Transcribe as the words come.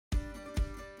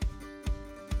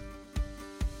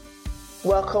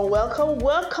Welcome, welcome,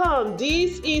 welcome.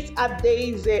 This is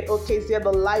Adeze Okezie,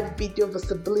 the live video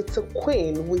visibility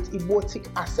queen with emotic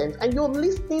accent, and you're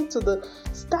listening to the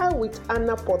Style with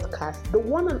Anna podcast, the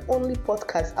one and only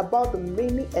podcast about the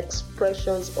many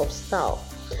expressions of style.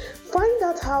 Find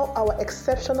out how our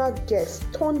exceptional guests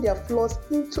turn their flaws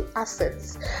into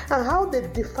assets and how they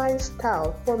define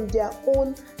style from their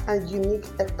own and unique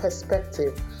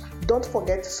perspective. Don't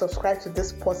forget to subscribe to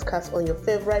this podcast on your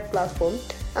favorite platform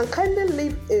and kindly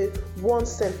leave a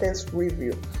one-sentence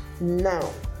review. Now,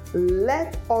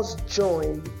 let us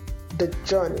join the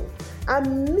journey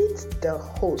and meet the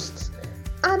host,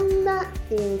 Anna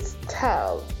in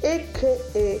Style,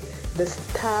 aka the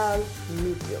Style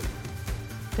Medium.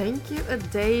 Thank you,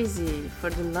 Daisy,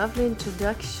 for the lovely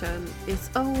introduction.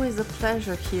 It's always a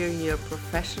pleasure hearing your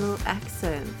professional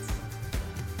accent.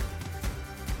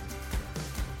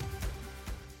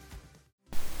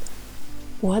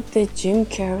 What did Jim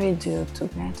Carrey do to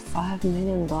get $5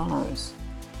 million?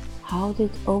 How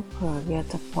did Oprah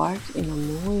get a part in a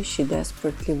movie she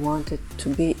desperately wanted to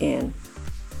be in?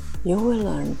 You will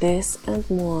learn this and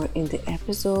more in the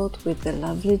episode with the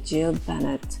lovely Jill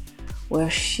Bennett,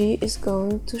 where she is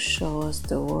going to show us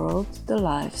the world, the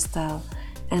lifestyle,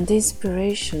 and the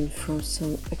inspiration from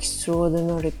some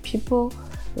extraordinary people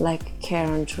like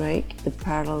Karen Drake, the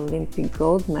Paralympic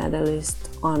gold medalist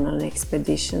on an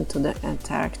expedition to the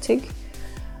Antarctic,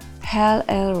 Hal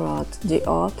Elrod, the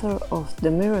author of The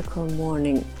Miracle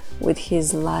Morning with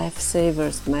his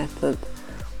Lifesavers method,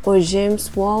 or James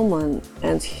Wallman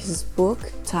and his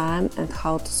book Time and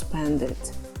How to Spend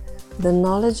It. The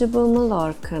knowledgeable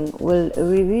Mallorcan will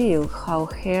reveal how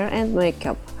hair and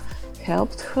makeup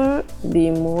helped her be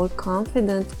more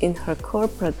confident in her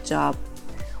corporate job,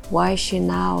 why she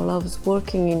now loves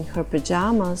working in her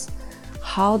pajamas,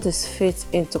 how this fits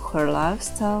into her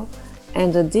lifestyle,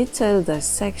 and a detailed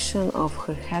dissection of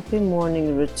her happy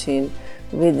morning routine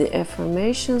with the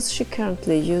affirmations she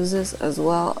currently uses as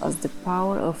well as the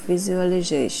power of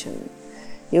visualization.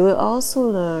 You will also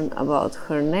learn about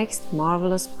her next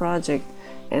marvelous project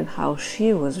and how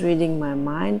she was reading my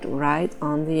mind right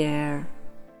on the air.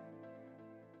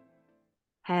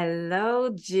 Hello,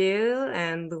 Jill,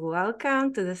 and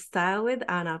welcome to the Style with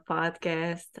Anna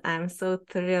podcast. I'm so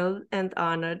thrilled and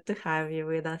honored to have you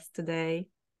with us today.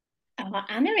 Oh,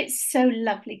 Anna, it's so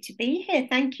lovely to be here.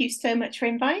 Thank you so much for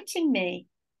inviting me.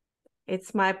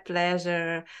 It's my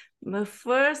pleasure. But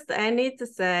first, I need to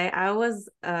say I was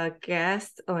a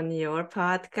guest on your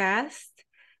podcast,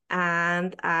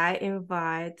 and I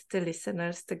invite the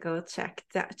listeners to go check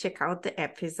out the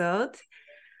episode.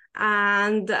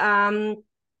 And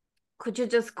could you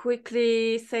just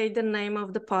quickly say the name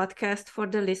of the podcast for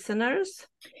the listeners?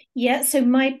 Yeah, so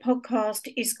my podcast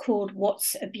is called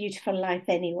What's a Beautiful Life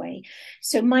Anyway?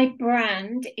 So my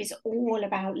brand is all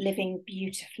about living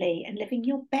beautifully and living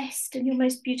your best and your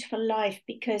most beautiful life,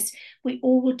 because we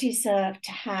all deserve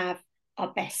to have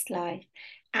our best life.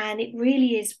 And it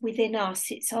really is within us.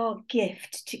 It's our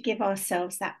gift to give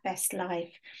ourselves that best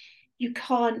life. You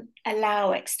can't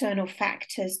allow external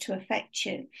factors to affect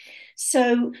you.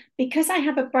 So because I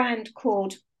have a brand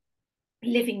called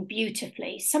Living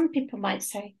Beautifully, some people might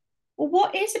say, well,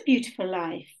 what is a beautiful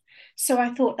life? So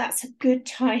I thought that's a good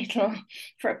title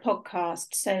for a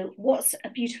podcast. So What's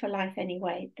a Beautiful Life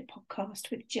Anyway? The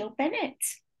podcast with Jill Bennett.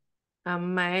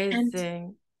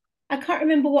 Amazing. And I can't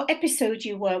remember what episode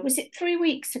you were. Was it 3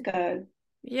 weeks ago?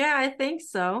 Yeah, I think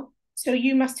so. So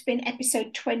you must have been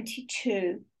episode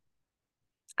 22.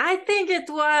 I think it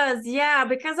was, yeah,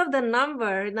 because of the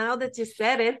number, now that you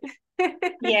said it.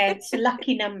 Yeah, it's a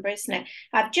lucky number, isn't it?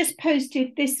 I've just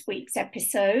posted this week's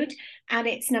episode, and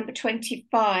it's number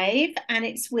 25, and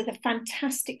it's with a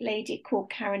fantastic lady called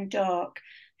Karen Dark,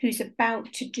 who's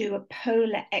about to do a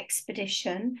polar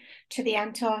expedition to the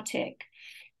Antarctic.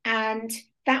 And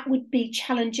that would be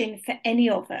challenging for any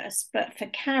of us, but for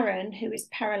Karen, who is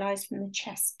paralyzed from the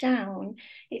chest down,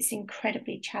 it's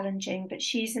incredibly challenging. But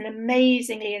she's an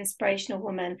amazingly inspirational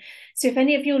woman. So if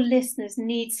any of your listeners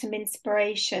need some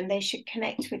inspiration, they should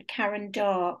connect with Karen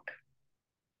Dark.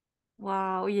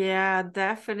 Wow, yeah,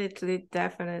 definitely.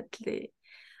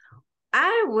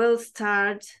 I will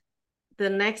start the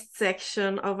next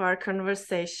section of our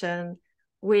conversation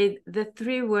with the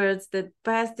 3 words that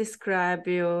best describe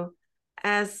you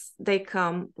as they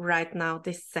come right now,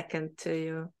 this second to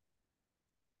you.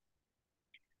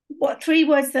 What 3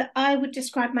 words that I would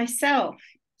describe myself?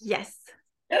 Yes.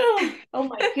 Oh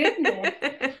my goodness.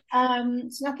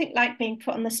 It's nothing like being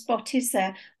put on the spot, is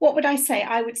there? What would I say?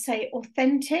 I would say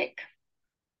authentic,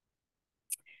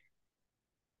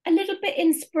 a little bit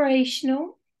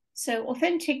inspirational. So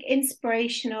authentic,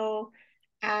 inspirational,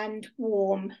 and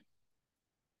warm.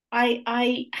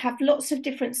 I have lots of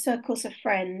different circles of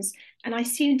friends, and I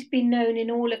seem to be known in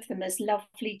all of them as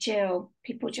Lovely Jill.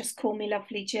 People just call me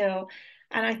Lovely Jill.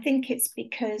 And I think it's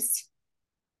because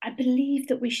I believe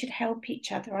that we should help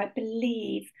each other. I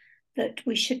believe that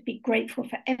we should be grateful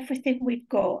for everything we've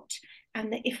got,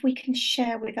 and that if we can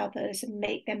share with others and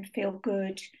make them feel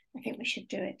good, I think we should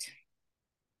do it.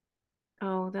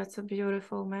 Oh, that's a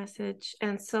beautiful message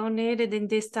and so needed in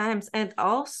these times. And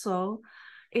also,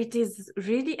 it is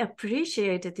really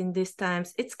appreciated in these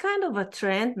times. It's kind of a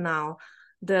trend now,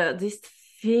 this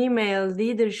female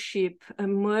leadership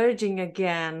emerging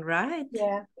again, right?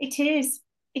 Yeah, it is.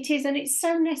 It is, and it's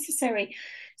so necessary.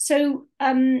 So,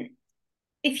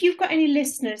 if you've got any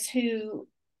listeners who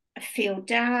feel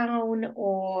down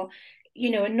or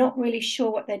are not really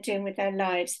sure what they're doing with their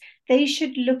lives, they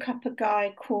should look up a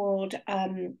guy called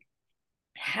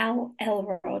Hal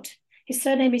Elrod. His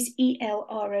surname is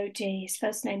Elrod. His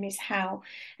first name is Hal,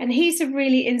 and he's a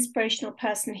really inspirational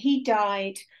person. He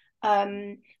died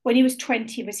when he was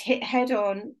 20. He was hit head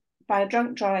on by a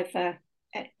drunk driver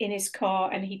in his car,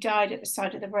 and he died at the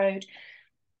side of the road.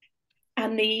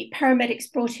 And the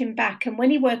paramedics brought him back, and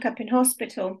when he woke up in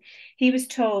hospital, he was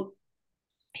told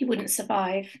he wouldn't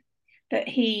survive, and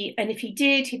if he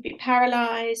did, he'd be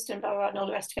paralyzed and blah, blah, and all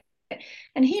the rest of it.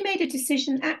 And he made a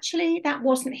decision, actually, that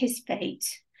wasn't his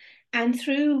fate. And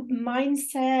through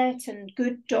mindset and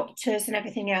good doctors and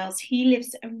everything else, he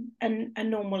lives a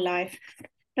normal life.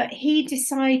 But he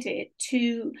decided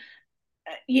to,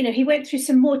 he went through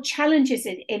some more challenges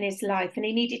in his life, and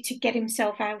he needed to get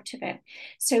himself out of it.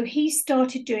 So he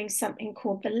started doing something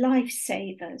called the Life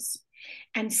Savers.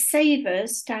 And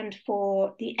savers stand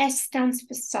for, the S stands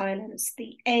for silence,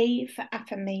 the A for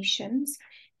affirmations,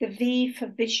 the V for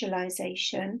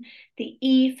visualization, the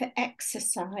E for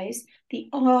exercise, the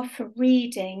R for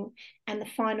reading, and the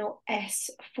final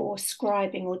S for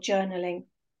scribing or journaling.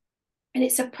 And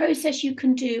it's a process you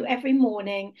can do every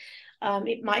morning.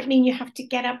 It might mean you have to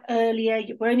get up earlier.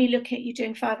 We're only looking at you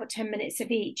doing 5 or 10 minutes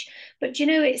of each. But,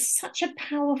 it's such a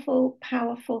powerful,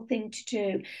 powerful thing to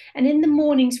do. And in the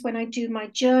mornings when I do my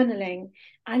journaling,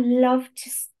 I love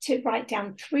to write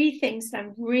down 3 things that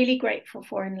I'm really grateful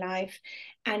for in life.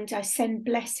 And I send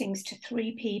blessings to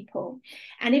 3 people.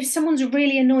 And if someone's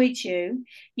really annoyed you,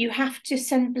 you have to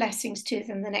send blessings to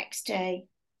them the next day.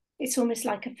 It's almost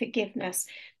like a forgiveness,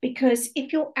 because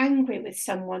if you're angry with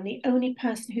someone, the only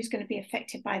person who's going to be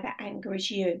affected by that anger is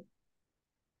you.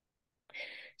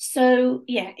 So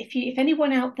yeah, if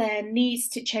anyone out there needs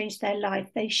to change their life,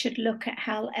 they should look at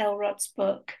Hal Elrod's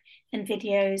book and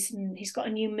videos, and he's got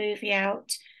a new movie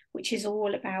out which is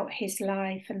all about his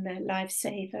life and the Life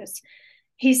Savers.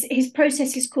 His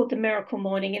process is called the Miracle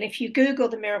Morning, and if you Google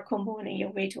the Miracle Morning,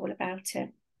 you'll read all about it.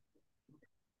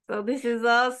 So this is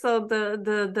also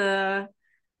the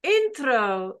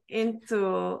intro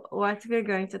into what we're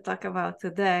going to talk about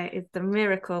today. It's the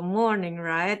Miracle Morning,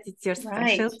 right? It's your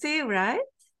specialty, right?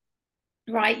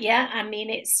 Right, yeah. I mean,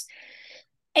 it's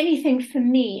anything for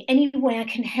me, any way I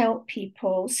can help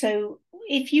people. So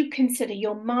if you consider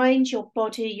your mind, your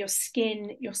body, your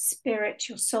skin, your spirit,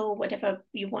 your soul, whatever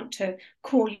you want to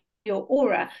call your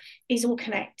aura, is all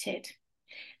connected.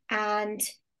 And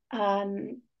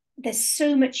there's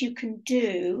so much you can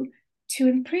do to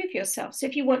improve yourself. So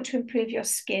if you want to improve your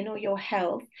skin or your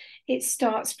health, it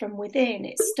starts from within.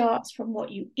 It starts from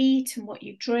what you eat and what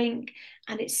you drink,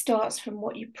 and it starts from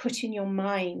what you put in your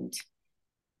mind.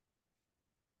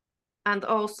 And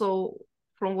also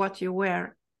from what you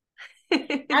wear.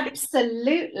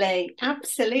 Absolutely,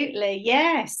 absolutely,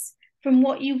 yes. From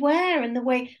what you wear and the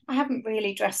way. I haven't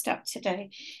really dressed up today,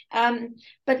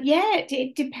 but yeah,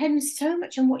 it depends so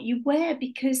much on what you wear,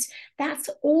 because that's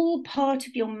all part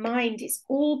of your mind. It's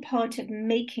all part of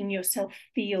making yourself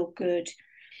feel good.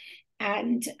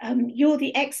 And you're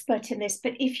the expert in this,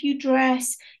 but if you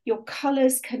dress, your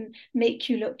colors can make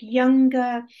you look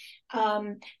younger.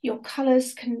 Your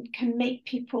colors can make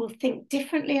people think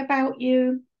differently about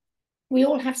you. We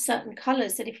all have certain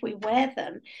colors that if we wear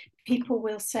them, people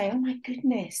will say, oh my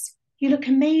goodness, you look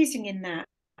amazing in that.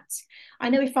 I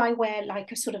know if I wear like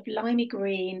a sort of limey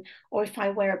green, or if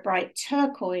I wear a bright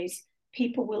turquoise,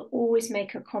 people will always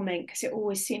make a comment, because it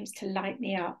always seems to light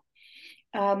me up.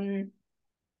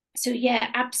 So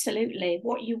yeah, absolutely.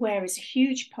 What you wear is a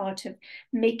huge part of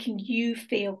making you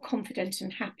feel confident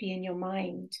and happy in your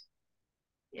mind.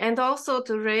 And also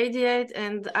to radiate,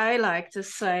 and I like to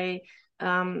say,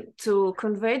 to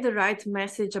convey the right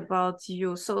message about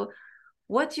you. So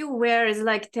what you wear is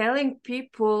like telling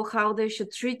people how they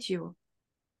should treat you.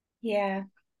 Yeah.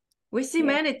 We see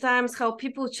many times how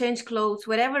people change clothes,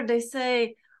 wherever they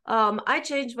say, I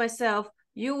change myself,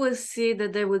 you will see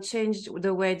that they will change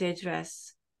the way they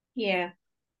dress. Yeah.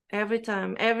 Every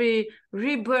time, every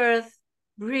rebirth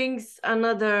brings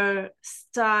another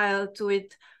style to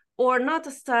it, or not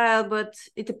a style, but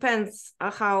it depends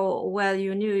how well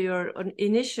you knew your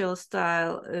initial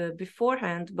style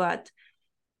beforehand, but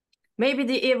maybe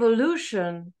the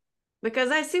evolution,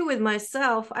 because I see with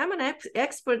myself, I'm an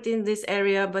expert in this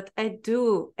area, but I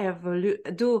do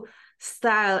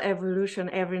style evolution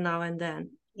every now and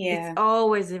then. Yeah. It's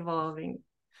always evolving.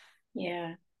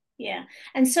 Yeah. Yeah.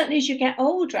 And certainly as you get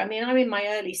older, I mean, I'm in my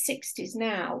early 60s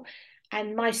now,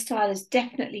 and my style has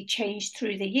definitely changed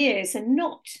through the years, and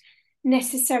not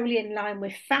necessarily in line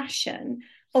with fashion.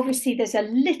 Obviously, there's a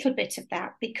little bit of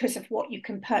that because of what you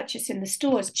can purchase in the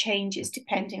stores changes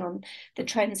depending on the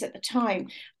trends at the time,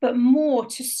 but more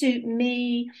to suit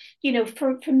me. You know,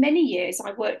 for many years,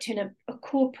 I worked in a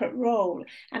corporate role,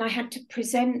 and I had to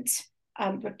present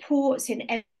reports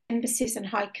in embassies and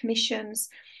high commissions.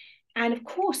 And of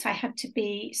course, I had to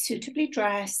be suitably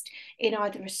dressed in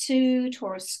either a suit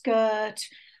or a skirt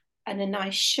and a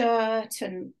nice shirt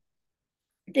and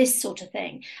this sort of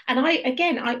thing. And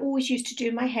I always used to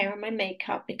do my hair and my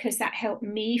makeup because that helped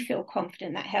me feel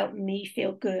confident, that helped me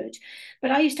feel good.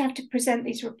 But I used to have to present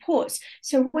these reports.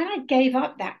 So when I gave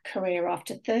up that career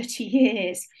after 30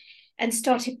 years and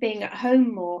started being at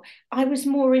home more, I was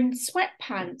more in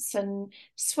sweatpants and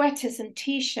sweaters and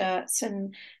t-shirts.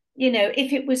 And you know,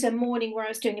 if it was a morning where I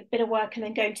was doing a bit of work and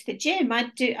then going to the gym,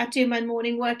 I'd do my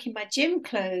morning work in my gym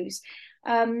clothes.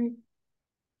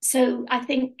 So I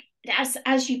think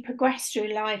as you progress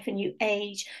through life and you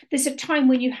age, there's a time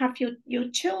when you have your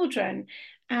children,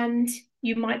 and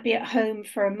you might be at home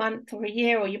for a month or a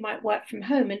year, or you might work from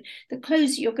home, and the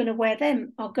clothes that you're going to wear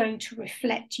them are going to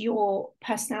reflect your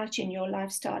personality and your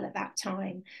lifestyle at that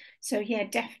time. So yeah,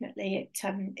 definitely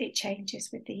it changes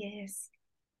with the years.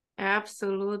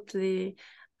 Absolutely.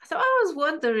 So I was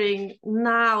wondering,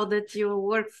 now that you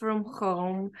work from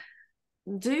home,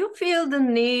 do you feel the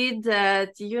need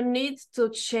that you need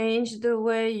to change the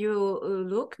way you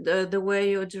look, the way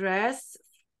you dress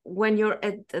when you're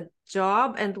at the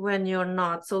job and when you're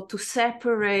not? So to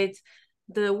separate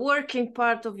the working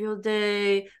part of your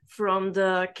day from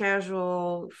the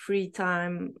casual free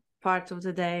time part of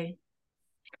the day?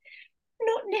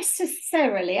 Not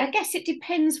necessarily. I guess it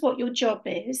depends what your job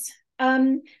is.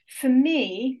 For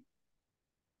me,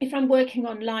 if I'm working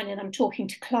online and I'm talking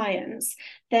to clients,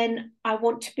 then I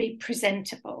want to be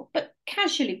presentable, but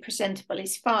casually presentable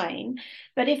is fine.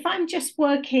 But if I'm just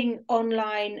working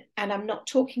online and I'm not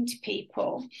talking to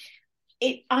people,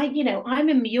 I'm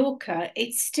in Mallorca,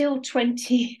 it's still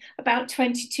about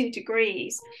 22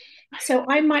 degrees. So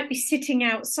I might be sitting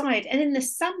outside, and in the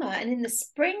summer and in the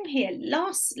spring here,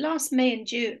 last May and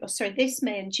June, or sorry, this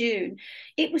May and June,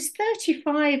 it was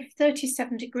 35,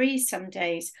 37 degrees some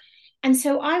days. And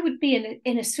so I would be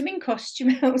in a swimming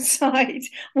costume outside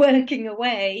working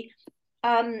away.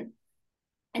 And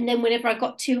then whenever I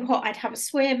got too hot, I'd have a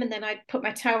swim, and then I'd put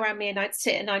my towel around me and I'd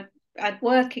sit and I'd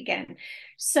work again.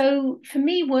 So for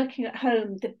me, working at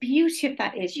home, the beauty of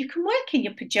that is you can work in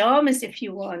your pajamas if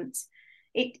you want.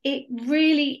 It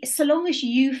really, so long as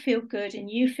you feel good and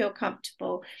you feel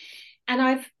comfortable. And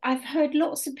I've heard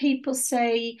lots of people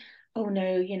say, oh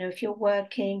no, you know, if you're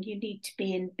working, you need to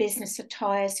be in business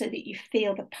attire so that you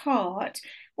feel the part.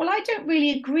 Well, I don't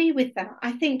really agree with that.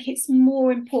 I think it's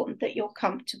more important that you're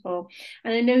comfortable.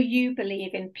 And I know you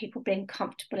believe in people being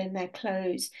comfortable in their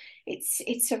clothes.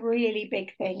 It's a really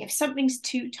big thing. If something's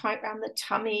too tight around the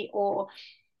tummy, or,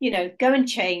 you know, go and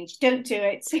change. Don't do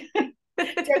it.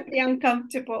 Don't be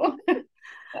uncomfortable.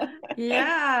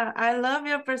 Yeah, I love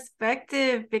your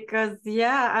perspective because,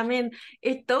 yeah, I mean,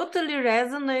 it totally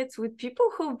resonates with people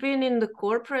who've been in the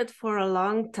corporate for a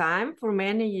long time, for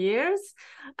many years.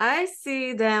 I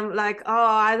see them like, oh,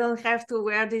 I don't have to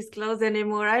wear these clothes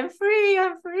anymore. I'm free,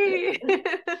 I'm free.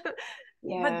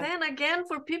 Yeah. But then again,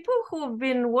 for people who've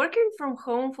been working from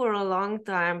home for a long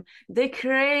time, they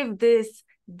crave this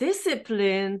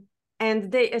discipline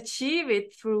and they achieve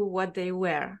it through what they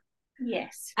wear.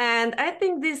 Yes. And I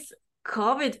think this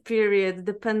COVID period,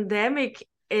 the pandemic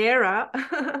era,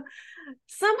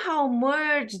 somehow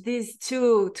merged these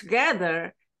two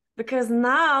together, because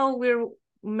now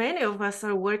many of us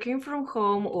are working from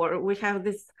home, or we have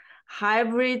these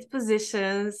hybrid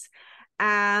positions,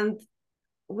 and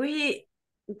we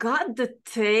got the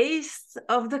taste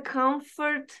of the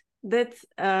comfort that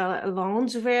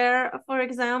loungewear, for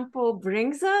example,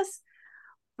 brings us,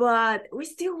 but we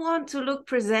still want to look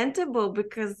presentable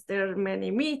because there are many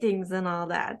meetings and all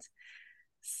that.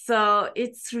 So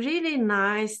it's really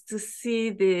nice to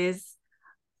see this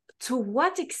to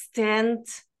what extent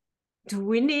do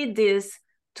we need this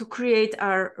to create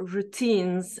our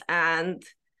routines and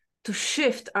to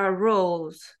shift our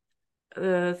roles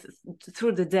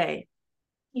through the day?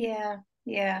 Yeah,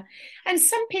 yeah. And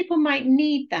some people might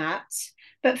need that.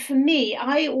 But for me,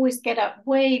 I always get up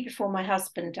way before my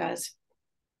husband does.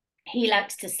 He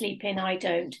likes to sleep in, I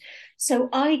don't. So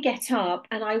I get up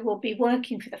and I will be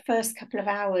working for the first couple of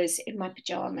hours in my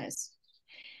pajamas.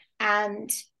 And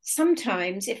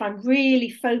sometimes if I'm really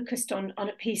focused on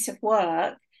a piece of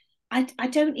work, I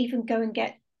don't even go and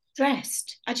get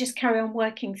dressed. I just carry on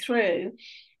working through,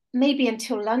 maybe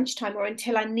until lunchtime or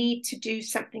until I need to do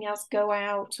something else, go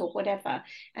out or whatever.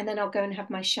 And then I'll go and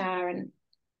have my shower and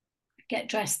get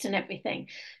dressed and everything.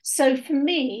 So for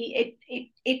me,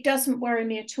 it doesn't worry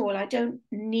me at all. I don't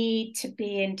need to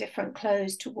be in different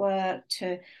clothes to work,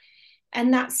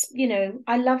 and that's, you know,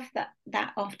 I love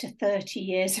that after 30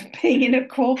 years of being in a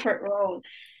corporate role.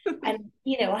 And,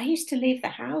 you know, I used to leave the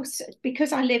house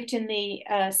because I lived in the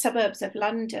suburbs of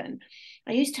London.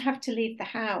 I used to have to leave the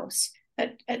house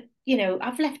at you know,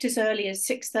 I've left as early as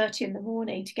 6:30 in the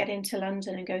morning to get into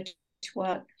London and go to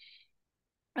work.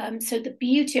 So the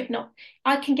beauty of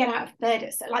I can get out of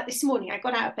bed like this morning. I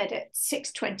got out of bed at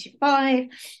 6:25,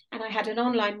 and I had an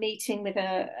online meeting with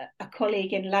a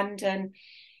colleague in London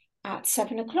at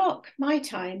 7 o'clock my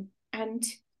time, and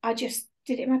I just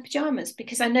did it in my pajamas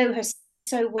because I know her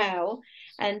so well,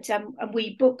 and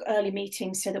we book early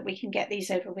meetings so that we can get these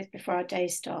over with before our day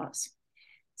starts.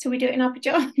 So we do it in our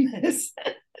pajamas.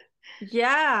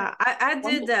 Yeah, I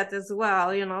did that as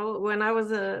well. You know, when I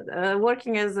was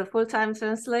working as a full-time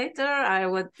translator, I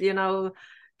would, you know,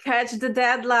 catch the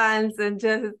deadlines and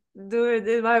just do it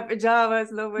in my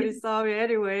pajamas. Nobody saw me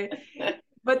anyway.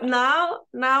 But now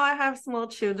I have small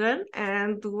children,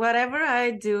 and whatever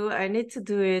I do, I need to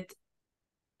do it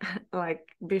like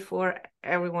before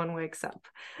everyone wakes up.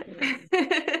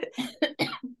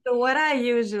 So what I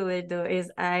usually do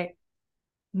is I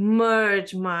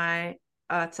merge my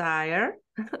attire,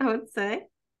 I would say,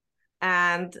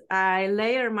 and I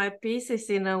layer my pieces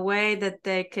in a way that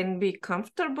they can be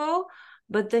comfortable,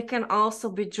 but they can also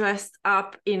be dressed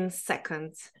up in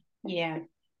seconds. Yeah,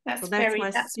 that's a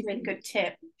really good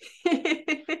tip.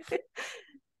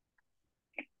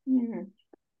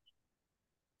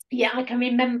 Yeah, I can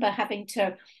remember having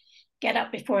to get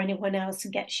up before anyone else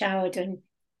and get showered and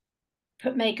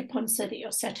put makeup on so that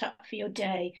you're set up for your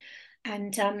day.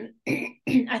 And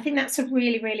I think that's a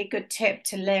really, really good tip,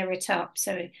 to layer it up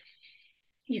so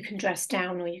you can dress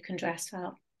down or you can dress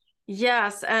up.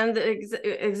 Yes, and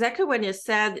exactly when you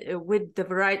said with the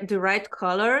right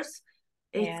colors,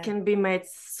 it can be made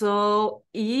so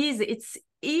easy. It's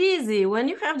easy when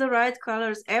you have the right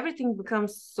colors. Everything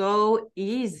becomes so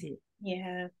easy.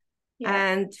 Yeah.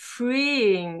 And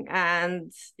freeing,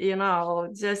 and you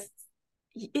know, just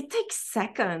it takes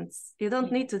seconds. You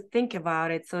don't need to think about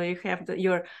it, so you have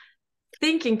your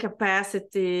thinking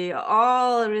capacity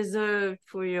all reserved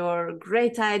for your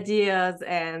great ideas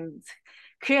and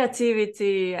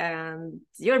creativity and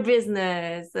your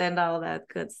business and all that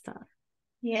good stuff.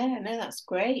 Yeah, no, that's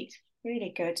great.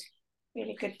 Really good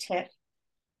tip.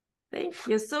 Thank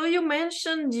you. So you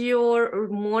mentioned your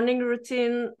morning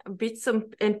routine, bits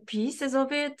and pieces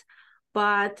of it,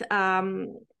 but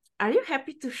are you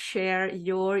happy to share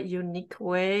your unique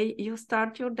way you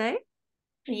start your day?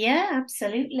 Yeah,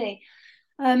 absolutely.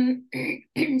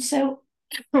 So,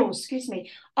 excuse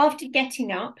me, after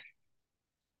getting up,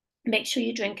 make sure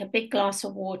you drink a big glass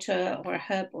of water or a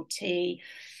herbal tea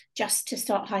just to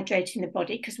start hydrating the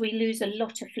body, because we lose a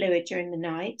lot of fluid during the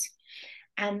night.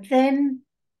 And then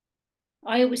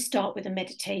I always start with a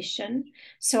meditation.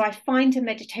 So I find a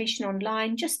meditation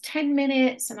online, just 10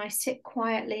 minutes, and I sit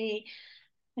quietly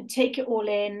and take it all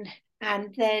in.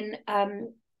 And then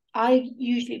I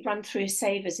usually run through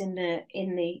savers in the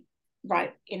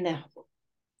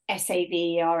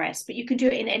SAVERS, but you can do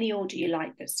it in any order you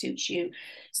like that suits you.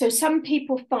 So some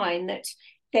people find that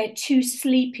they're too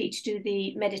sleepy to do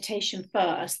the meditation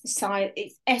first.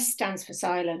 S stands for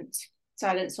silence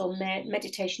or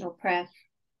meditation or prayer.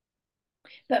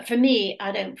 But for me,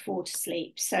 I don't fall to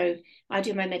sleep. So I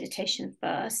do my meditation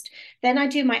first. Then I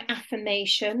do my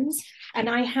affirmations. And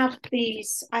I have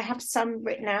some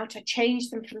written out. I change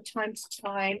them from time to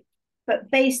time,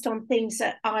 but based on things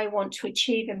that I want to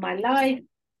achieve in my life.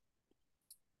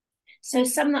 So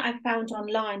some that I found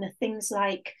online are things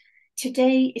like,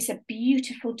 today is a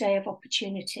beautiful day of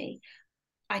opportunity.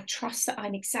 I trust that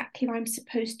I'm exactly where I'm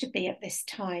supposed to be at this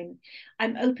time.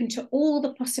 I'm open to all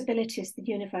the possibilities the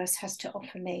universe has to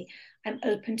offer me. I'm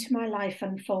open to my life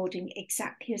unfolding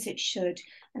exactly as it should,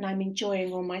 and I'm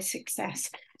enjoying all my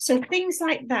success. So things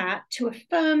like that, to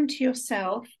affirm to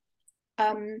yourself,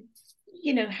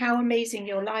 you know, how amazing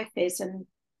your life is and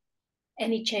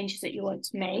any changes that you want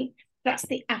to make. That's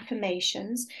the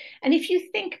affirmations. And if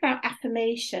you think about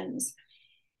affirmations,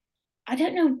 I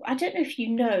don't know if you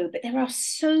know, but there are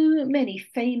so many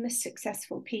famous,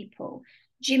 successful people.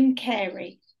 Jim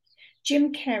Carrey.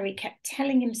 Jim Carrey kept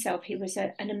telling himself he was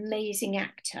an amazing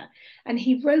actor, and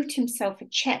he wrote himself a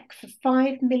check for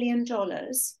 $5 million,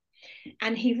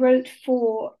 and he wrote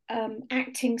for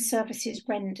acting services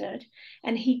rendered,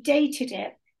 and he dated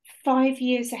it 5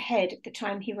 years ahead of the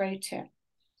time he wrote it.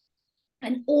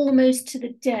 And almost to the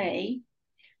day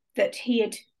that he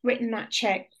had written that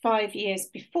check 5 years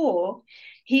before,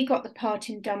 he got the part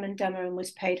in Dumb and Dumber and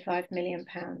was paid £5 million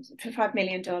for $5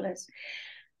 million.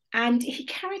 And he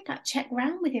carried that check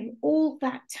around with him all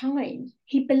that time.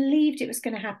 He believed it was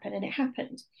going to happen, and it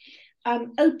happened.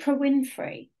 Oprah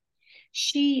Winfrey,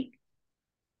 she,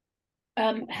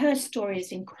 her story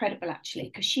is incredible, actually,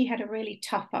 because she had a really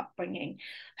tough upbringing.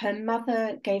 Her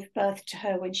mother gave birth to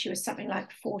her when she was something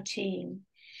like 14.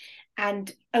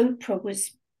 And Oprah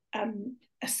was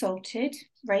assaulted,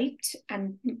 raped,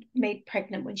 and made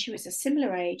pregnant when she was a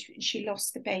similar age, and she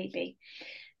lost the baby.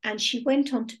 And she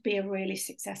went on to be a really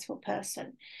successful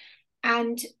person.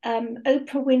 And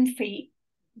Oprah Winfrey,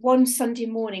 one Sunday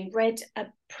morning, read a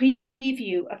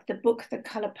preview of the book The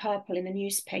Colour Purple in the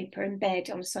newspaper in bed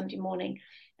on a Sunday morning.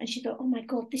 And she thought, oh my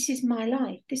God, this is my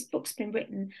life. This book's been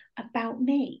written about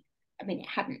me. I mean, it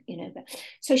hadn't, you know, but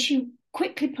so she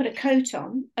quickly put a coat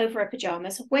on over her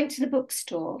pajamas, went to the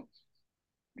bookstore,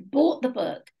 bought the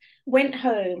book, went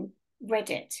home, read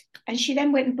it. And she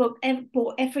then went and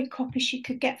bought every copy she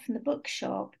could get from the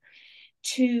bookshop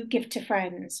to give to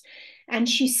friends. And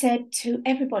she said to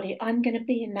everybody, I'm going to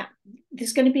be in that.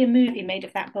 There's going to be a movie made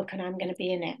of that book, and I'm going to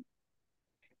be in it.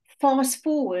 Fast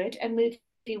forward, a movie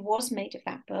was made of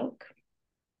that book.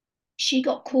 She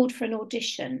got called for an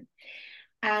audition.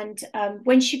 And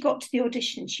when she got to the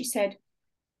audition, she said,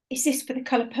 is this for The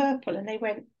Colour Purple? And they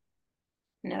went,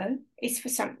 no, it's for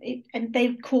something. And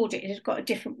they called it, it had got a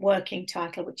different working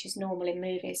title, which is normal in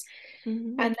movies.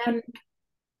 Mm-hmm. And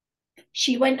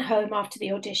she went home after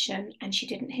the audition and she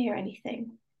didn't hear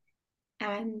anything.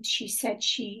 And she said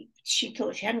she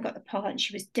thought she hadn't got the part, and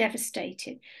she was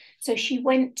devastated. So she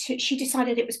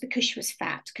decided it was because she was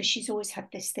fat, because she's always had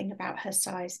this thing about her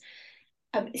size.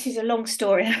 This is a long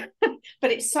story,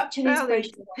 but it's such an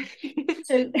inspirational one.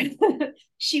 So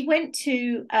she went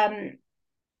to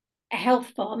a health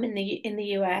farm in the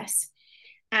US,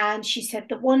 and she said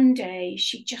that one day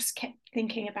she just kept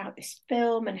thinking about this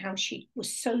film and how she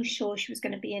was so sure she was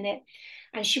going to be in it.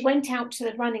 And she went out to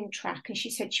the running track, and she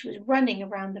said she was running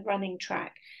around the running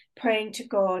track, praying to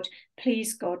God,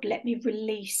 please God, let me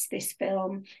release this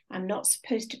film. I'm not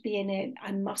supposed to be in it.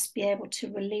 I must be able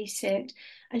to release it.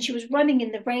 And she was running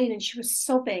in the rain and she was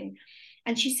sobbing.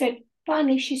 And she said,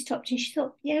 finally she stopped and she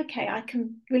thought, yeah, okay, I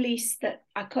can release that.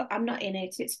 I'm not in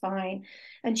it. It's fine.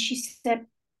 And she said,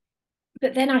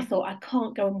 but then I thought, I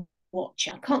can't go and watch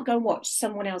it. I can't go and watch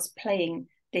someone else playing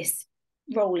this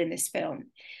role in this film.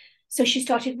 So she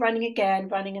started running again,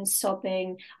 running and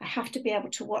sobbing. I have to be able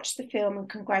to watch the film and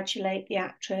congratulate the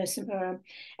actress.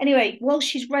 Anyway, while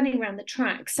she's running around the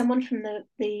track, someone from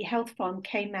the health farm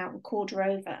came out and called her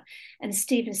over. And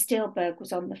Steven Spielberg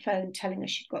was on the phone telling her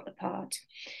she'd got the part.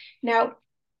 Now,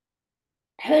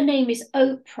 her name is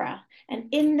Oprah. And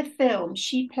in the film,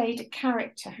 she played a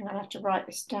character, hang on, I have to write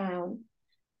this down,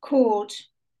 called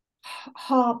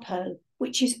Harpo,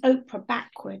 which is Oprah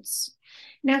backwards.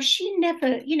 Now, she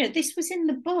never, you know, this was in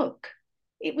the book.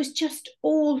 It was just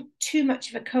all too much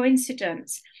of a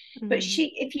coincidence. Mm. But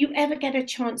if you ever get a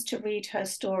chance to read her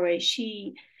story,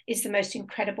 she is the most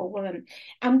incredible woman.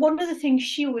 And one of the things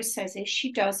she always says is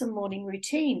she does a morning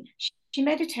routine. She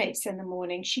meditates in the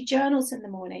morning. She journals in the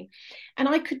morning. And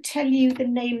I could tell you the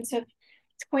names of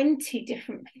 20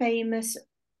 different famous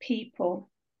people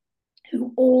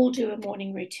who all do a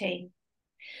morning routine.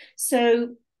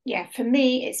 So, yeah, for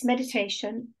me, it's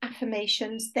meditation,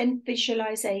 affirmations, then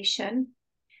visualization.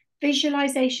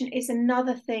 Visualization is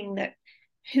another thing that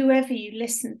whoever you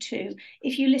listen to,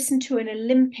 if you listen to an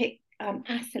Olympic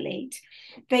athlete,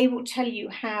 they will tell you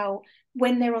how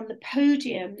when they're on the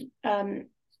podium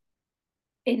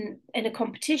in a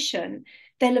competition,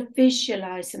 they'll have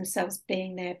visualized themselves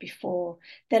being there before.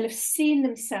 They'll have seen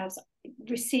themselves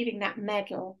receiving that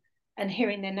medal and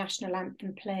hearing their national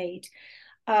anthem played.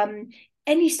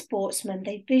 any sportsman,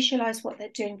 they visualize what they're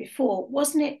doing before.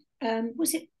 Was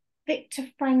it Viktor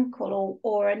Frankl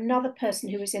or another person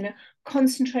who was in a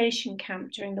concentration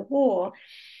camp during the war?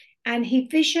 And he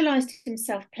visualized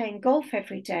himself playing golf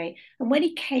every day. And when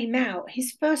he came out,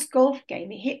 his first golf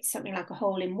game, he hit something like a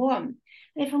hole in one.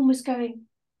 And everyone was going,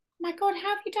 my God, how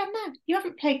have you done that? You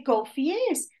haven't played golf for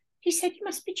years. He said, you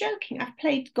must be joking. I've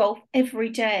played golf every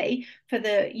day for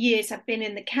the years I've been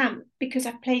in the camp because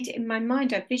I've played it in my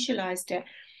mind. I visualized it.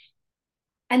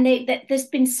 And there's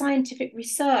been scientific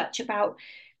research about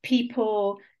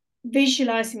people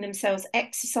visualizing themselves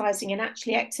exercising and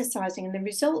actually exercising, and the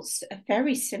results are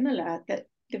very similar, that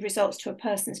the results to a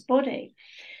person's body.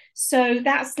 So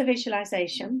that's the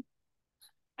visualization.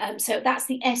 So that's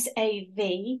the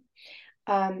SAV.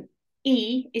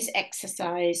 E is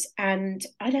exercise, and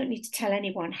I don't need to tell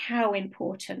anyone how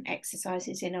important exercise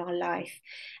is in our life,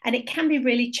 and it can be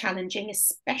really challenging,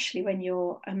 especially when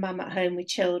you're a mum at home with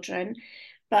children,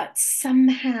 but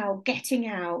somehow getting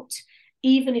out,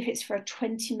 even if it's for a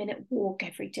 20-minute walk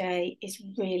every day, is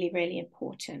really, really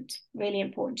important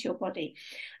to your body.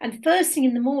 And first thing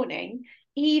in the morning,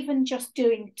 even just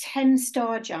doing 10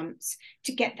 star jumps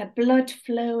to get the blood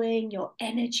flowing, your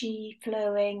energy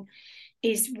flowing,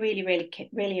 is really, really,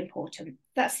 really important.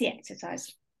 That's the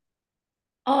exercise.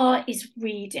 R is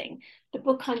reading. The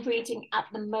book I'm reading at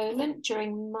the moment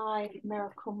during my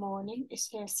miracle morning is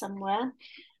here somewhere.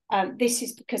 This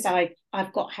is because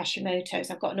I've got Hashimoto's.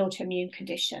 I've got an autoimmune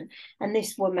condition, and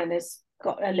this woman has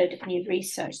got a load of new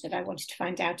research that I wanted to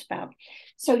find out about.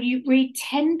 So you read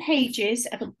 10 pages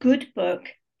of a good book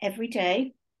every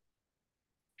day,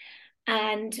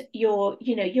 and you're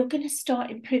going to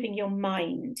start improving your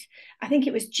mind. I think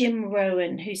it was Jim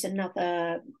Rohn, who's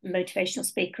another motivational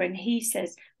speaker, and he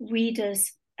says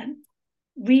readers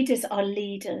are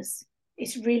leaders.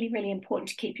 It's really, really important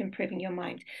to keep improving your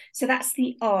mind. So that's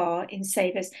the R in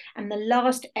Savers. And the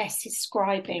last S is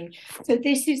scribing. So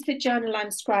this is the journal I'm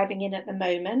scribing in at the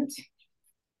moment.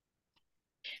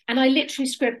 And I literally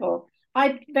scribble.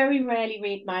 I very rarely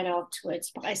read mine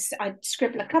afterwards, but I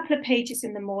scribble a couple of pages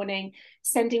in the morning,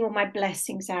 sending all my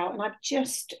blessings out. And I've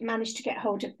just managed to get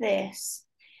hold of this,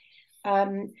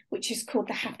 which is called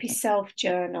the Happy Self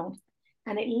Journal.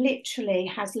 And it literally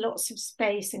has lots of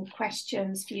space and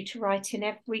questions for you to write in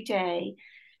every day,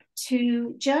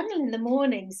 to journal in the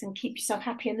mornings and keep yourself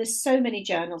happy. And there's so many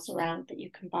journals around that you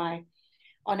can buy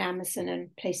on Amazon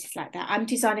and places like that. I'm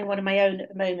designing one of my own at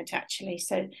the moment, actually.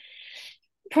 So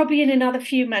probably in another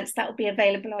few months, that will be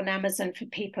available on Amazon for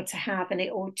people to have, and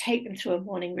it will take them through a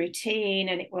morning routine,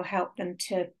 and it will help them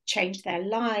to change their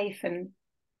life and,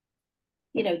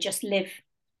 just live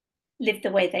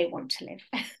the way they want to live.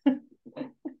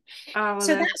 Oh,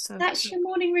 So that's your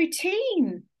morning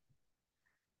routine.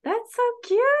 That's so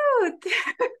cute.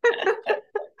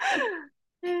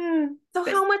 Yeah. So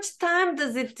how much time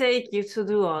does it take you to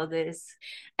do all this?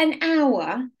 An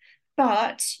hour,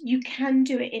 but you can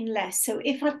do it in less. So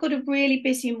if I've got a really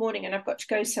busy morning and I've got to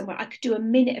go somewhere, I could do a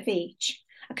minute of each.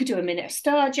 I could do a minute of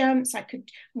star jumps. I could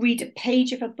read a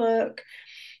page of a book.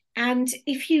 And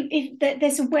if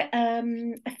there's a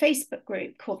Facebook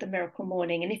group called The Miracle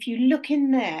Morning, and if you look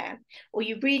in there or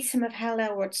you read some of Hal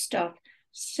Elrod's stuff,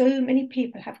 so many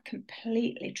people have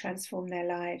completely transformed their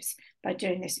lives by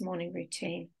doing this morning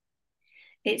routine.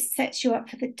 It sets you up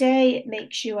for the day. It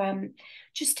makes you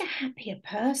just a happier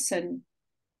person.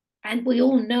 And we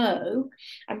all know,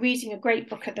 I'm reading a great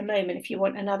book at the moment. If you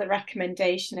want another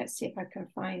recommendation, let's see if I can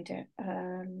find it.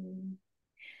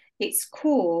 It's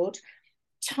called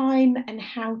Time and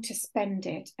How to Spend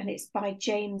It, and it's by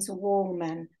James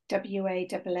Wallman,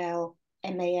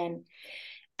 Wallman.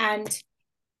 And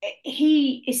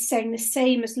he is saying the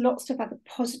same as lots of other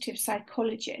positive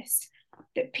psychologists,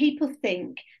 that people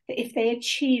think that if they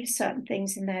achieve certain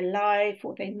things in their life,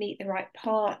 or they meet the right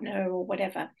partner or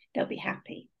whatever, they'll be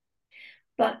happy.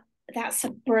 But that's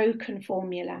a broken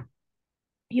formula.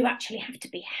 You actually have to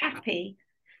be happy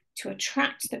to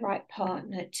attract the right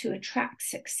partner, to attract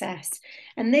success.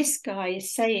 And this guy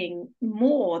is saying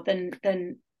more than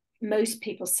most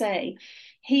people say.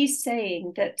 He's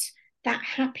saying that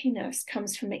happiness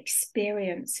comes from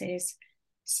experiences.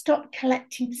 Stop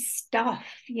collecting stuff.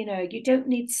 You don't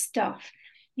need stuff.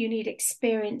 You need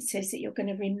experiences that you're going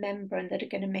to remember and that are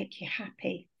going to make you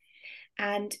happy.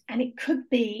 And it could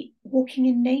be walking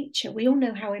in nature. We all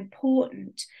know how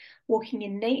important walking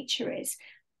in nature is.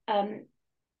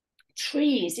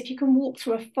 Trees, if you can walk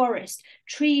through a forest,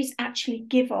 trees actually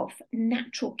give off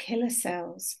natural killer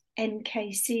cells,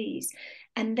 NKCs,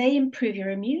 and they improve your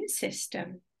immune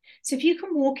system. So if you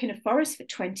can walk in a forest for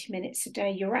 20 minutes a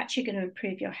day, you're actually going to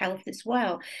improve your health as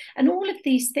well. And all of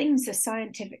these things are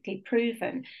scientifically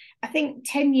proven. I think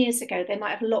 10 years ago, they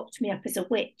might have locked me up as a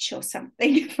witch or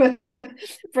something for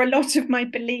a lot of my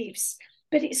beliefs.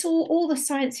 But it's all the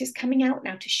science is coming out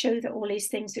now to show that all these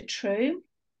things are true.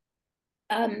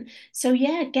 So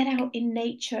yeah, get out in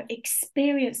nature,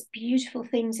 experience beautiful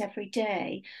things every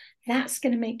day. That's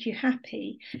going to make you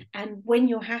happy. And when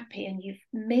you're happy and you've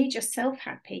made yourself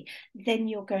happy, then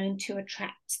you're going to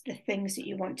attract the things that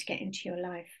you want to get into your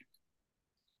life.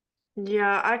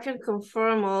 Yeah, I can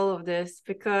confirm all of this,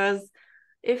 because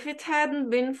if it hadn't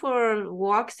been for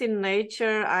walks in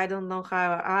nature, I don't know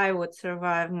how I would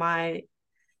survive my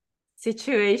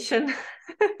situation.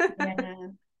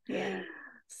 Yeah.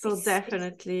 So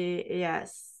definitely,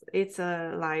 yes, it's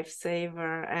a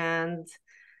lifesaver. And,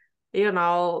 you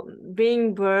know,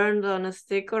 being burned on a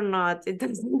stick or not, it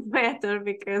doesn't matter,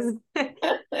 because there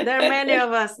are many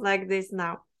of us like this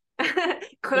now.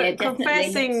 Yeah,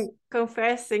 definitely.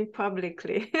 Confessing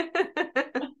publicly.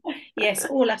 Yes,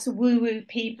 all us woo-woo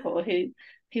people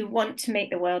who want to make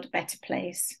the world a better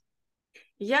place.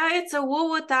 Yeah, it's a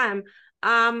woo-woo time.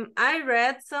 I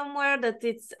read somewhere that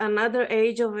it's another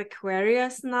age of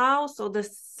Aquarius now, so the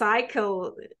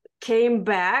cycle came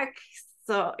back.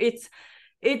 So it's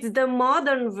the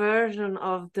modern version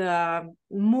of the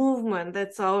movement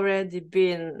that's already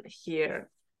been here.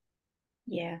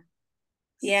 Yeah,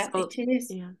 So, it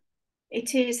is. yeah.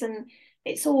 It is, and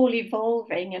it's all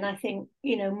evolving. And I think,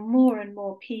 more and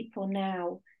more people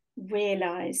now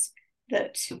realize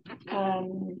that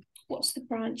what's the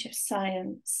branch of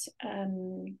science?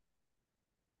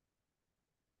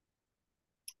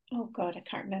 Oh God, I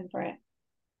can't remember it.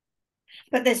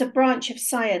 But there's a branch of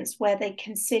science where they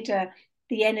consider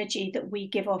the energy that we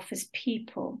give off as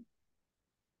people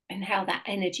and how that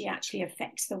energy actually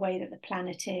affects the way that the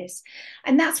planet is.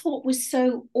 And that's what was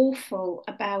so awful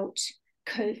about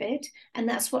COVID. And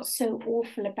that's what's so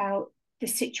awful about the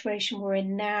situation we're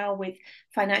in now with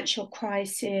financial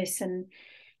crisis and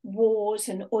wars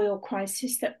and oil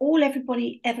crisis, that all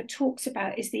everybody ever talks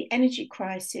about is the energy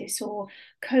crisis or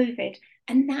COVID.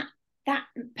 And that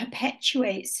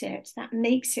perpetuates it, that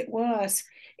makes it worse.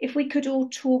 If we could all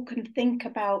talk and think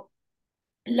about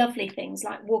lovely things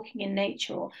like walking in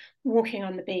nature or walking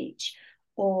on the beach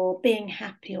or being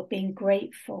happy or being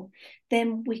grateful,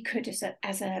 then we could,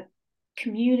 as a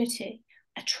community,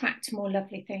 attract more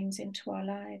lovely things into our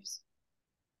lives.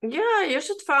 Yeah, you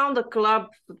should found a club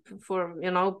for,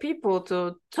 people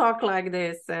to talk like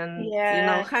this and,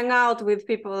 hang out with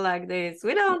people like this.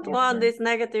 We don't want this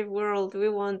negative world. We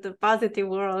want a positive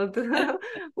world.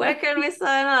 Where can we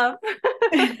sign up?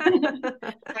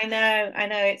 I know.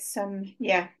 It's,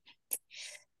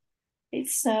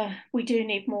 it's, we do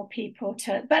need more people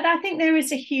but I think there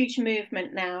is a huge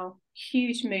movement now,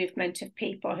 huge movement of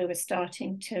people who are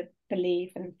starting to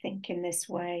believe and think in this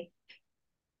way.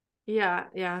 Yeah,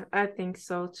 I think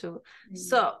so too.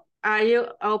 So, are you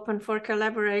open for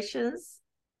collaborations?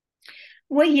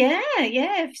 Well,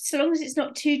 yeah. So long as it's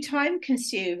not too time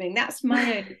consuming. That's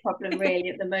my only problem really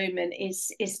at the moment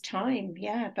is time.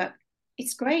 Yeah, but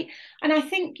it's great. And I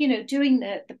think, doing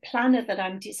the planner that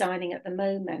I'm designing at the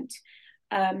moment,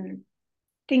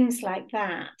 things like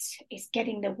that is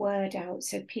getting the word out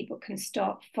so people can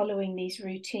start following these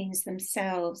routines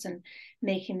themselves and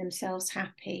making themselves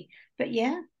happy. But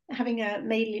yeah, having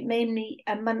mainly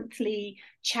a monthly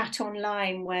chat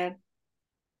online where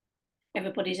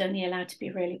everybody's only allowed to be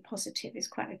really positive is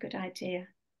quite a good idea.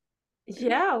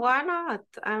 Yeah, why not?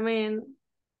 I mean,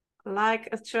 like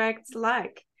attracts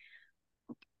like.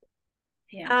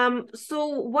 Yeah. So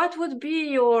what would be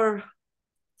your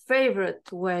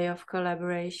favorite way of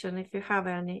collaboration, if you have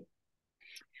any?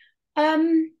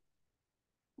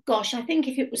 Gosh, I think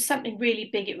if it was something really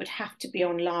big, it would have to be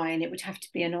online. It would have to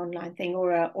be an online thing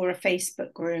or a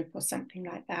Facebook group or something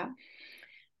like that.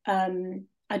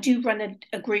 I do run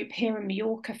a group here in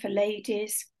Mallorca for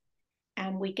ladies,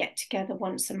 and we get together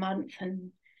once a month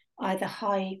and either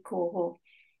hike or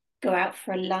go out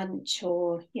for a lunch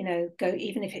or, go,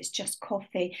 even if it's just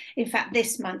coffee. In fact,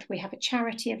 this month we have a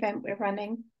charity event we're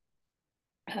running.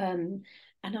 And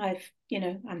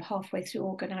I'm halfway through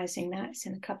organising that. It's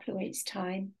in a couple of weeks'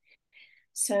 time.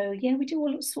 So yeah, we do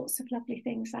all sorts of lovely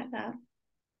things like that.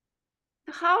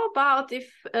 How about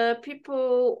if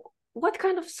people, what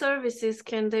kind of services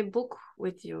can they book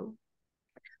with you?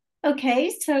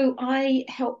 Okay, so I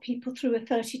help people through a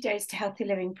 30 Days to Healthy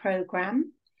Living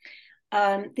program.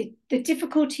 The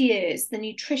difficulty is the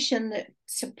nutrition that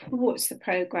supports the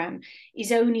program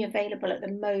is only available at the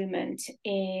moment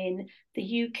in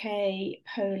the UK,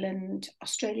 Poland,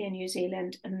 Australia, New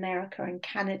Zealand, America, and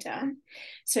Canada.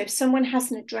 So if someone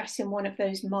has an address in one of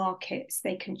those markets,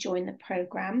 they can join the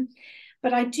program.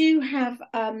 But I do have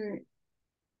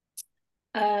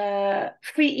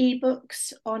free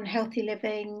ebooks on healthy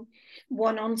living,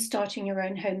 one on starting your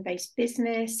own home-based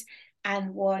business,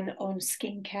 and one on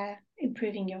skincare,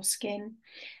 improving your skin.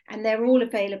 And they're all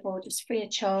available just free of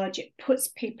charge. It puts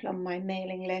people on my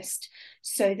mailing list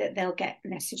so that they'll get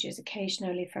messages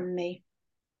occasionally from me.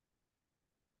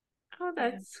 Oh,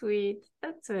 that's sweet.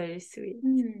 That's very sweet.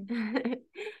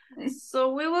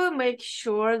 So we will make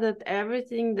sure that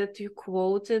everything that you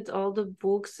quoted, all the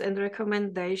books and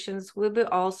recommendations, will be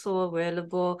also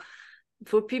available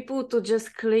for people to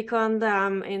just click on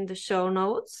them in the show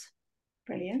notes.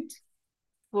 Brilliant.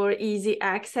 For easy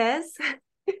access.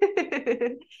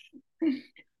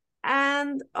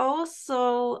 And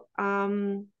also,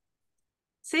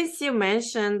 since you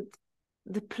mentioned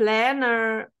the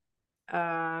planner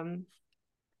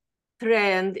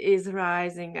trend is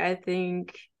rising, I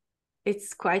think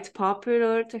it's quite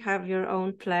popular to have your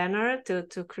own planner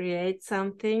to create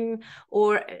something,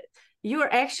 or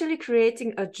you're actually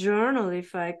creating a journal,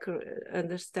 if I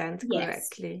understand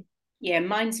correctly. Yeah,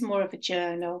 mine's more of a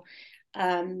journal,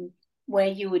 where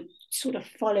you would sort of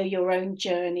follow your own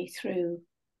journey through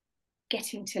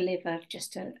getting to live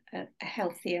just a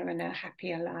healthier and a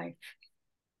happier life.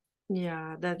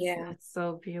 Yeah, that's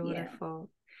so beautiful.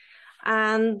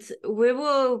 Yeah. And we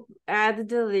will add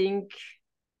the link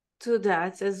to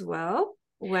that as well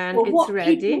when it's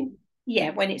ready.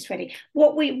 When it's ready.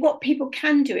 What people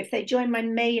can do if they join my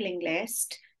mailing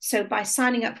list, so by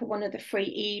signing up for one of the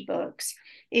free ebooks,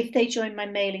 if they join my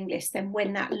mailing list, then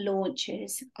when that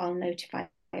launches, I'll notify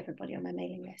everybody on my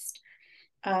mailing list.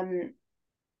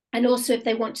 And also, if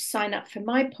they want to sign up for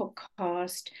my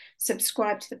podcast,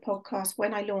 subscribe to the podcast,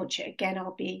 when I launch it again,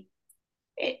 I'll be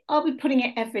putting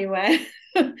it everywhere.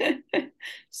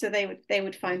 So they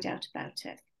would find out about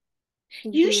it.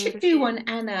 You should do one,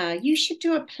 Anna. You should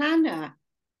do a planner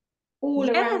all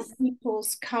around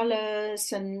people's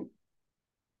colors. And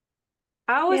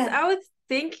I was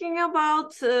thinking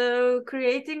about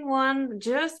creating one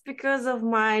just because of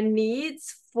my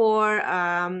needs for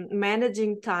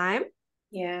managing time.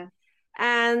 Yeah.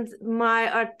 And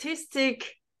my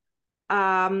artistic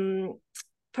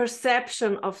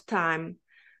perception of time.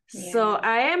 Yeah. So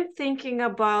I am thinking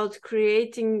about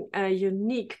creating a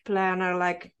unique planner,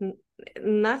 like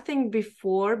nothing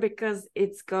before, because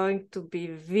it's going to be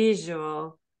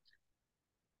visual.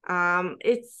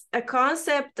 It's a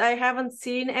concept I haven't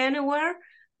seen anywhere,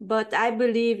 but I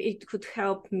believe it could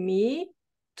help me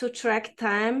to track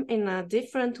time in a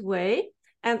different way,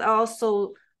 and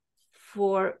also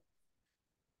for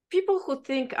people who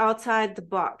think outside the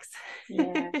box.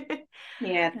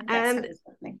 And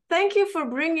thank you for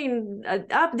bringing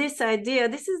up this idea.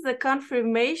 This is the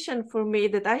confirmation for me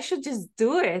that I should just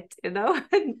do it,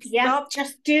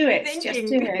 just do it.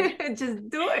 Just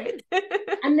do it.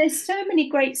 And there's so many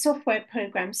great software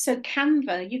programs. So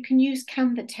Canva, you can use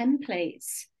Canva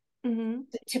templates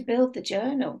to build the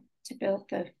journal, to build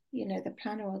the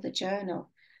planner or the journal.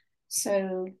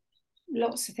 So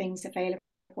lots of things available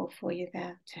for you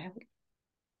there to help.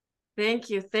 Thank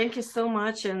you so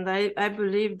much. And I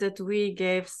believe that we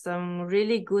gave some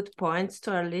really good points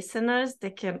to our listeners.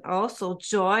 They can also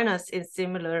join us in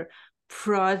similar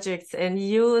projects and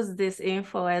use this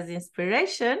info as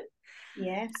inspiration.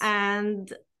 Yes.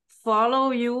 And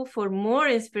follow you for more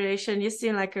inspiration. You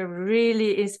seem like a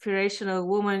really inspirational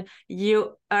woman.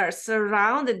 You are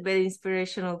surrounded by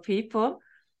inspirational people,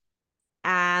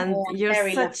 and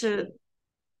you're such a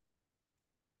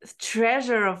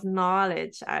treasure of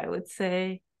knowledge, I would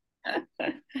say.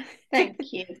 Thank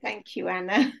you,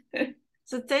 Anna.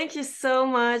 So thank you so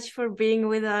much for being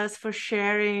with us, for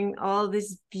sharing all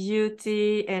this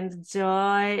beauty and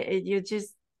joy. You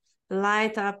just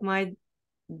light up my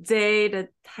day that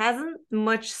hasn't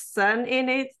much sun in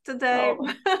it today.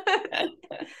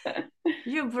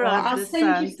 You brought the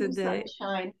sun today.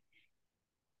 Sunshine.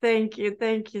 Thank you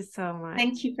so much.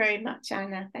 Thank you very much,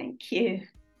 Anna. Thank you.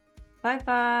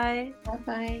 Bye-bye.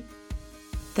 Bye-bye.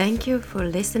 Thank you for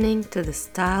listening to the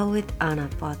Style with Anna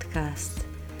podcast.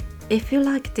 If you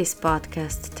like this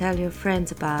podcast, tell your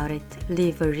friends about it,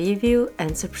 leave a review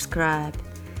and subscribe.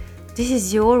 This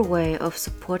is your way of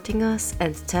supporting us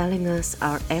and telling us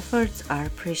our efforts are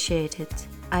appreciated.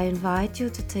 I invite you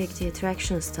to take the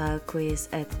Attraction Style quiz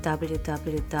at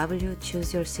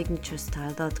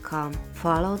www.chooseyoursigunaturestyle.com,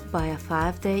 followed by a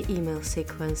 5-day email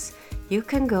sequence. You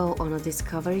can go on a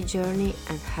discovery journey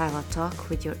and have a talk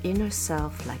with your inner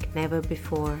self like never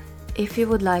before. If you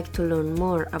would like to learn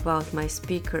more about my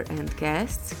speaker and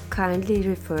guests, kindly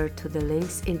refer to the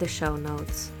links in the show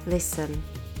notes. Listen,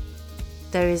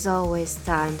 there is always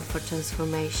time for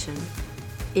transformation,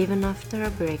 even after a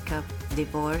breakup,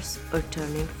 divorce, or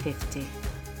turning 50.